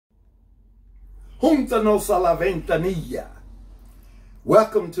Júntanos a la ventanilla.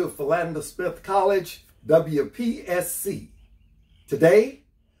 Welcome to Philander Smith College, WPSC. Today,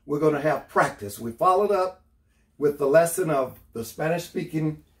 we're going to have practice. We followed up with the lesson of the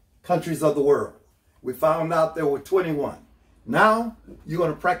Spanish-speaking countries of the world. We found out there were 21. Now, you're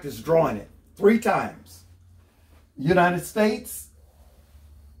going to practice drawing it 3 times. United States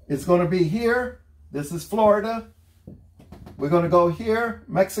is going to be here. This is Florida. We're going to go here,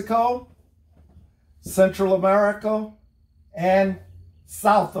 Mexico, Central America, and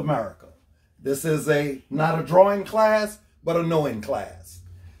South America. This is not a drawing class, but a knowing class.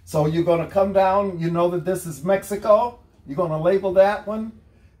 So you're going to come down. You know that this is Mexico. You're going to label that one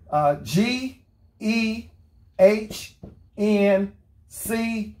G-E-H-N-C-P.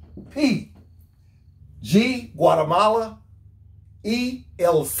 G, Guatemala. E,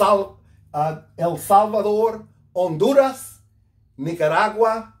 El Salvador, Honduras,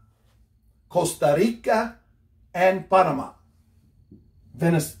 Nicaragua, Costa Rica, and Panama.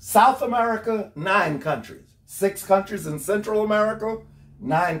 Then it's South America, 9 countries. 6 countries in Central America,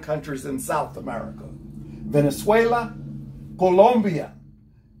 9 countries in South America. Venezuela, Colombia.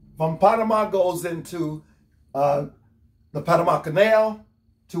 From Panama goes into the Panama Canal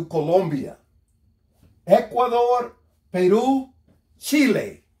to Colombia. Ecuador, Peru,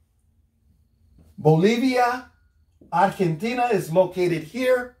 Chile. Bolivia, Argentina is located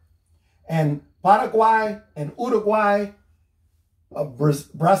here, and Paraguay and Uruguay,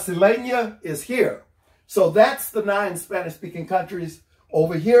 Brasileña is here. So that's the 9 Spanish-speaking countries.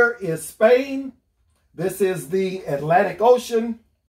 Over here is Spain. This is the Atlantic Ocean.